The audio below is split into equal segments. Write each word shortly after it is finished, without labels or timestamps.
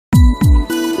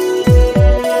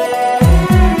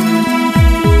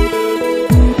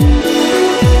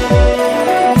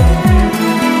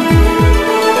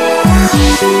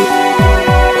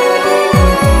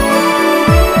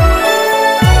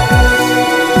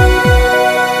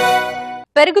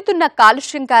పెరుగుతున్న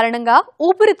కాలుష్యం కారణంగా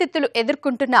ఊపిరితిత్తులు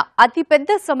ఎదుర్కొంటున్న అతిపెద్ద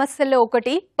సమస్యల్లో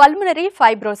ఒకటి పల్మనరీ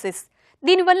ఫైబ్రోసిస్.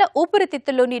 దీనివల్ల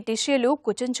ఊపిరితిత్తుల్లోని టిష్యూలు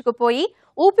కుచించుకుపోయి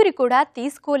ఊపిరి కూడా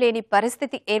తీసుకోలేని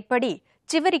పరిస్థితి ఏర్పడి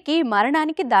చివరికి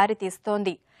మరణానికి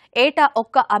దారితీస్తోంది. ఏటా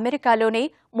ఒక్క అమెరికాలోనే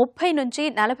 30 నుంచి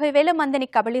 40 వేల మందిని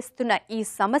కబళిస్తున్న ఈ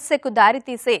సమస్యకు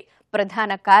దారితీసే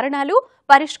ప్రధాన కారణాలు,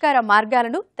 పరిష్కార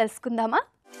మార్గాలను తెలుసుకుందామా?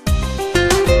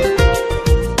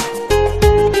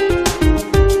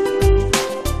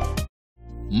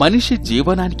 మనిషి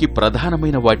జీవనానికి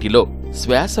ప్రధానమైన వాటిలో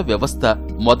శ్వాస వ్యవస్థ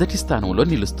మొదటి స్థానంలో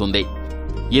నిలుస్తుంది.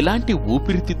 ఇలాంటి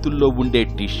ఊపిరితిత్తుల్లో ఉండే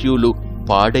టిష్యూలు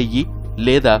పాడయ్యి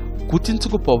లేదా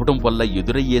కుచించుకుపోవడం వల్ల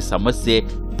ఎదురయ్యే సమస్యే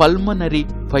పల్మనరీ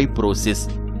ఫైబ్రోసిస్.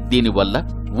 దీనివల్ల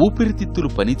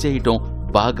ఊపిరితిత్తులు పనిచేయటం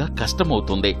బాగా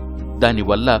కష్టమవుతుంది.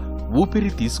 దానివల్ల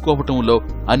ఊపిరి తీసుకోవటంలో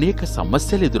అనేక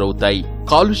సమస్యలు ఎదురవుతాయి.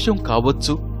 కాలుష్యం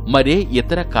కావచ్చు, మరే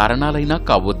ఇతర కారణాలైనా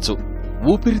కావచ్చు.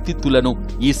 ఊపిరితిత్తులను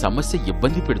ఈ సమస్య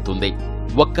ఇబ్బంది పెడుతుంది.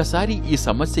 ఒక్కసారి ఈ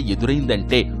సమస్య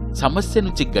ఎదురైందంటే సమస్య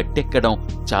నుంచి గట్టెక్కడం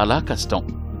చాలా కష్టం.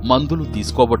 మందులు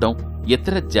తీసుకోవడం,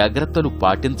 ఇతర జాగ్రత్తలు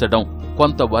పాటించడం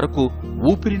కొంతవరకు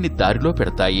ఊపిరిని దారిలో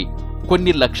పెడతాయి.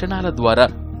 కొన్ని లక్షణాల ద్వారా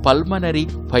పల్మనరీ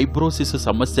ఫైబ్రోసిస్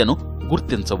సమస్యను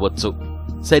గుర్తించవచ్చు.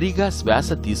 సరిగా శ్వాస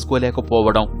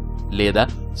తీసుకోలేకపోవడం లేదా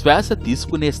శ్వాస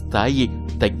తీసుకునే స్థాయి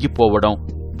తగ్గిపోవడం,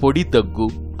 పొడి దగ్గు,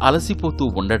 అలసిపోతూ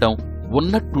ఉండడం,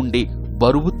 ఉన్నట్టుండి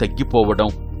బరువు తగ్గిపోవడం,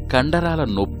 కండరాల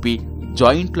నొప్పి,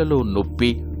 జాయింట్లలో నొప్పి,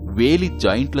 వేలి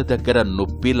జాయింట్ల దగ్గర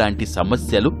నొప్పి లాంటి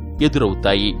సమస్యలు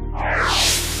ఎదురవుతాయి.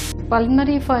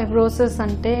 పల్మనరీ ఫైబ్రోసిస్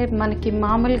అంటే మనకి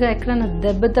మామూలుగా ఎక్కడైనా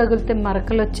దెబ్బ తగిలితే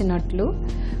మరకలు వచ్చినట్లు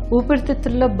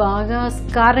ఊపిరితిత్తుల్లో బాగా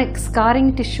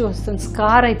స్కారింగ్ టిష్యూ వస్తుంది,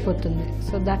 స్కార్ అయిపోతుంది.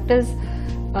 సో దట్ ఈస్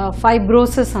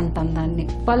ఫైబ్రోసిస్ అంటాం దాన్ని.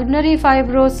 పల్మనరీ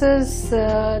ఫైబ్రోసిస్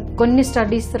కొన్ని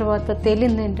స్టడీస్ తర్వాత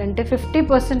తేలింది ఏంటంటే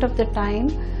 50% of the time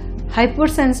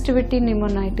hyper sensitivity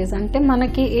pneumonitis అంటే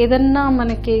మనకి ఏదన్నా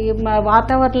మనకి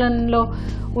వాతావరణంలో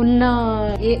ఉన్న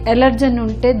ఎలర్జన్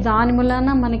ఉంటే దాని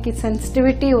మూలాన మనకి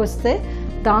సెన్సిటివిటీ వస్తే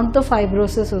దాంతో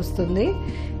ఫైబ్రోసిస్ వస్తుంది.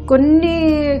 కొన్ని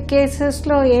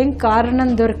కేసెస్లో ఏం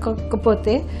కారణం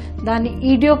దొరకకపోతే దాన్ని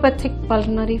ఇడియోపథిక్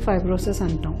పల్మనరీ ఫైబ్రోసిస్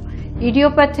అంటాం.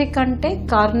 ఇడియోపథిక్ అంటే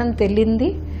కారణం తెలియంది,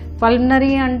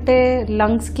 పల్మనరీ అంటే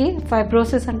లంగ్స్కి,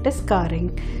 ఫైబ్రోసిస్ అంటే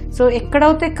స్కారింగ్. సో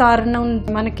ఎక్కడైతే కారణం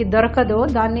మనకి దొరకదో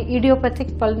దాన్ని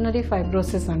ఇడియోపథిక్ పల్మనరీ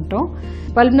ఫైబ్రోసిస్ అంటాం.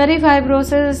 పల్మనరీ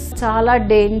ఫైబ్రోసిస్ చాలా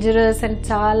డేంజరస్ అండ్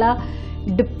చాలా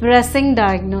డిప్రెసింగ్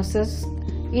డయాగ్నోసిస్.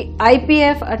 ఈ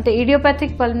ఐపీఎఫ్ అంటే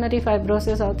ఇడియోపథిక్ పల్మనరీ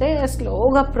ఫైబ్రోసిస్ అయితే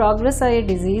స్లోగా ప్రోగ్రెస్ అయ్యే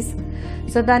డిజీజ్.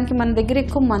 సో దానికి మన దగ్గర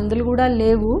ఎక్కువ మందులు కూడా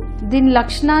లేవు. దీని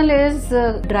లక్షణాలు ఈజ్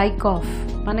డ్రై కాఫ్.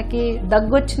 మనకి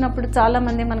దగ్గు వచ్చినప్పుడు చాలా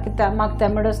మంది మాకు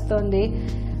తెమ్మడొస్తుంది,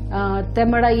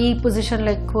 తెమ్మడ ఈ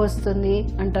పొజిషన్లో ఎక్కువ వస్తుంది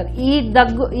అంటారు.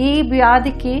 ఈ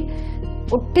వ్యాధికి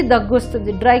ఉట్టి దగ్గు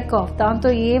వస్తుంది, డ్రై కాఫ్. దాంతో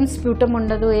ఏం స్ప్యూటం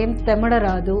ఉండదు, ఏం తెమ్మడ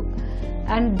రాదు.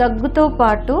 అండ్ దగ్గుతో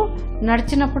పాటు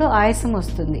నడిచినప్పుడు ఆయాసం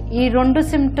వస్తుంది. ఈ రెండు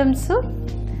symptoms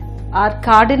are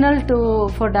cardinal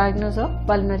for diagnose of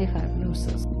pulmonary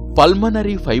fibrosis.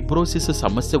 Pulmonary fibrosis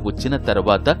సమస్య వచ్చిన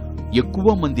తర్వాత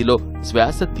ఎక్కువ మందిలో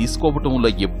శ్వాస తీసుకోవటంలో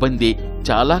ఇబ్బంది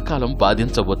చాలా కాలం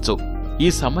బాధించవచ్చు. ఈ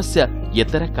సమస్య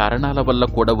ఇతర కారణాల వల్ల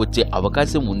కూడా వచ్చే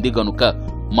అవకాశం ఉంది గనుక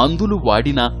మందులు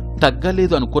వాడినా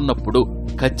తగ్గలేదు అనుకున్నప్పుడు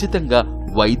ఖచ్చితంగా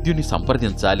వైద్యుని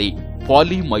సంప్రదించాలి.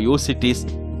 పాలిమయోసిటిస్,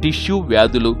 టిష్యూ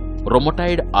వ్యాధులు,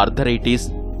 రొమటాయిడ్ ఆర్థరైటిస్,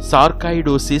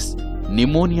 సార్కాయిడోసిస్,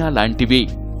 నిమోనియా లాంటివి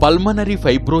పల్మనరీ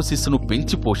ఫైబ్రోసిస్ ను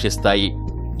పెంచి పోషిస్తాయి.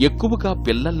 ఎక్కువగా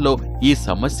పిల్లల్లో ఈ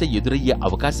సమస్య ఎదురయ్యే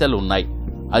అవకాశాలున్నాయి.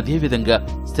 అదేవిధంగా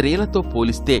స్త్రీలతో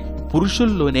పోలిస్తే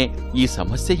పురుషుల్లోనే ఈ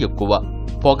సమస్య ఎక్కువ.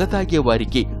 పొగ తాగే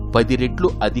వారికి 10 రెట్లు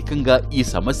అధికంగా ఈ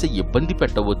సమస్య ఇబ్బంది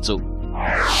పెట్టవచ్చు.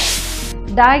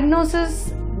 డయాగ్నోసిస్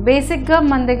బేసిక్గా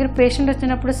మన దగ్గర పేషెంట్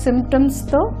వచ్చినప్పుడు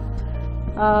సిమ్టమ్స్తో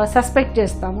సస్పెక్ట్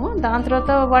చేస్తాము. దాని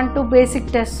తర్వాత 1-2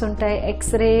 బేసిక్ టెస్ట్స్ ఉంటాయి,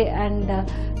 x ray and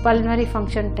pulmonary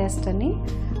function test అని.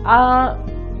 ఆ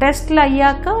టెస్ట్లు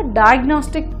అయ్యాక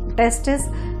diagnostic test is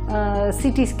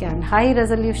CT scan, high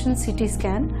resolution CT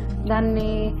scan. దాన్ని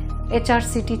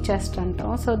హెచ్ఆర్సిటీ చెస్ట్ అంటాం.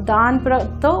 సో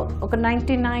దాంతో ఒక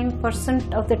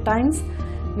 99% of the times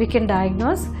we can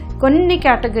diagnose. కొన్ని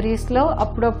కేటగిరీస్లో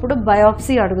అప్పుడప్పుడు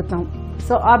బయాప్సీ అడుగుతాం.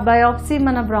 సో ఆ బయాప్సీ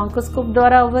మన బ్రాంకోస్కోప్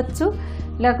ద్వారా అవ్వచ్చు,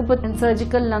 లేకపోతే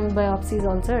surgical lung biopsies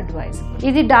also advise.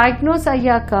 ఇది డయాగ్నోస్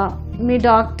అయ్యాక మీ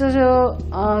doctor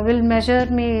will measure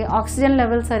me oxygen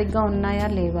level సరిగ్గా ఉన్నాయా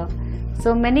లేవా. So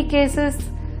many cases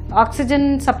oxygen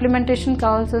supplementation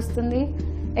కావాల్సి వస్తుంది,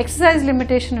 ఎక్సర్సైజ్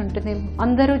లిమిటేషన్ ఉంటుంది.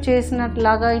 అందరూ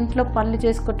చేసినట్లాగా ఇంట్లో పనులు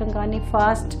చేసుకోవటం కానీ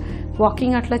ఫాస్ట్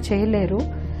వాకింగ్ అట్లా చేయలేరు.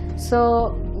 సో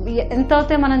ఎంత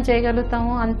అయితే మనం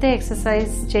చేయగలుగుతామో అంతే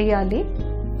ఎక్సర్సైజ్ చేయాలి.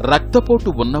 రక్తపోటు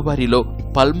ఉన్నవారిలో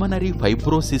పల్మనరీ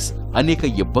ఫైబ్రోసిస్ అనేక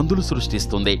ఇబ్బందులు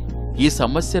సృష్టిస్తుంది. ఈ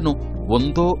సమస్యను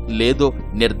ఉందో లేదో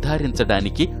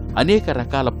నిర్ధారించడానికి అనేక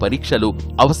రకాల పరీక్షలు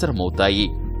అవసరమవుతాయి.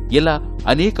 ఇలా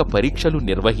అనేక పరీక్షలు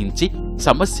నిర్వహించి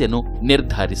సమస్యను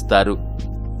నిర్ధారిస్తారు.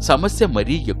 సమస్య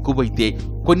మరీ ఎక్కువైతే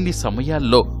కొన్ని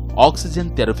సమయాల్లో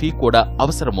ఆక్సిజన్ థెరపీ కూడా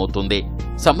అవసరమవుతుంది.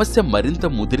 సమస్య మరింత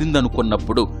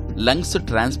ముదిరిందనుకున్నప్పుడు లంగ్స్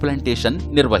ట్రాన్స్ప్లాంటేషన్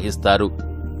నిర్వహిస్తారు.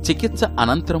 చికిత్స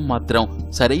అనంతరం మాత్రం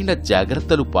సరైన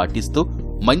జాగ్రత్తలు పాటిస్తూ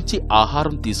మంచి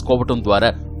ఆహారం తీసుకోవటం ద్వారా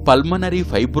పల్మనరీ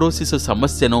ఫైబ్రోసిస్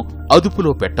సమస్యను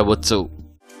అదుపులో పెట్టవచ్చు.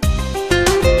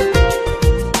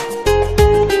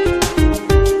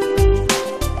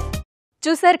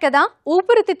 చూశారు కదా,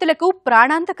 ఊపిరితిత్తులకు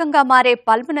ప్రాణాంతకంగా మారే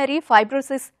పల్మనరీ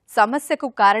ఫైబ్రోసిస్ సమస్యకు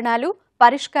కారణాలు,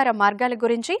 పరిష్కార మార్గాల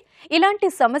గురించి. ఇలాంటి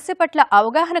సమస్య పట్ల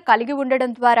అవగాహన కలిగి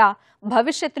ఉండడం ద్వారా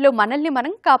భవిష్యత్తులో మనల్ని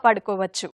మనం కాపాడుకోవచ్చు.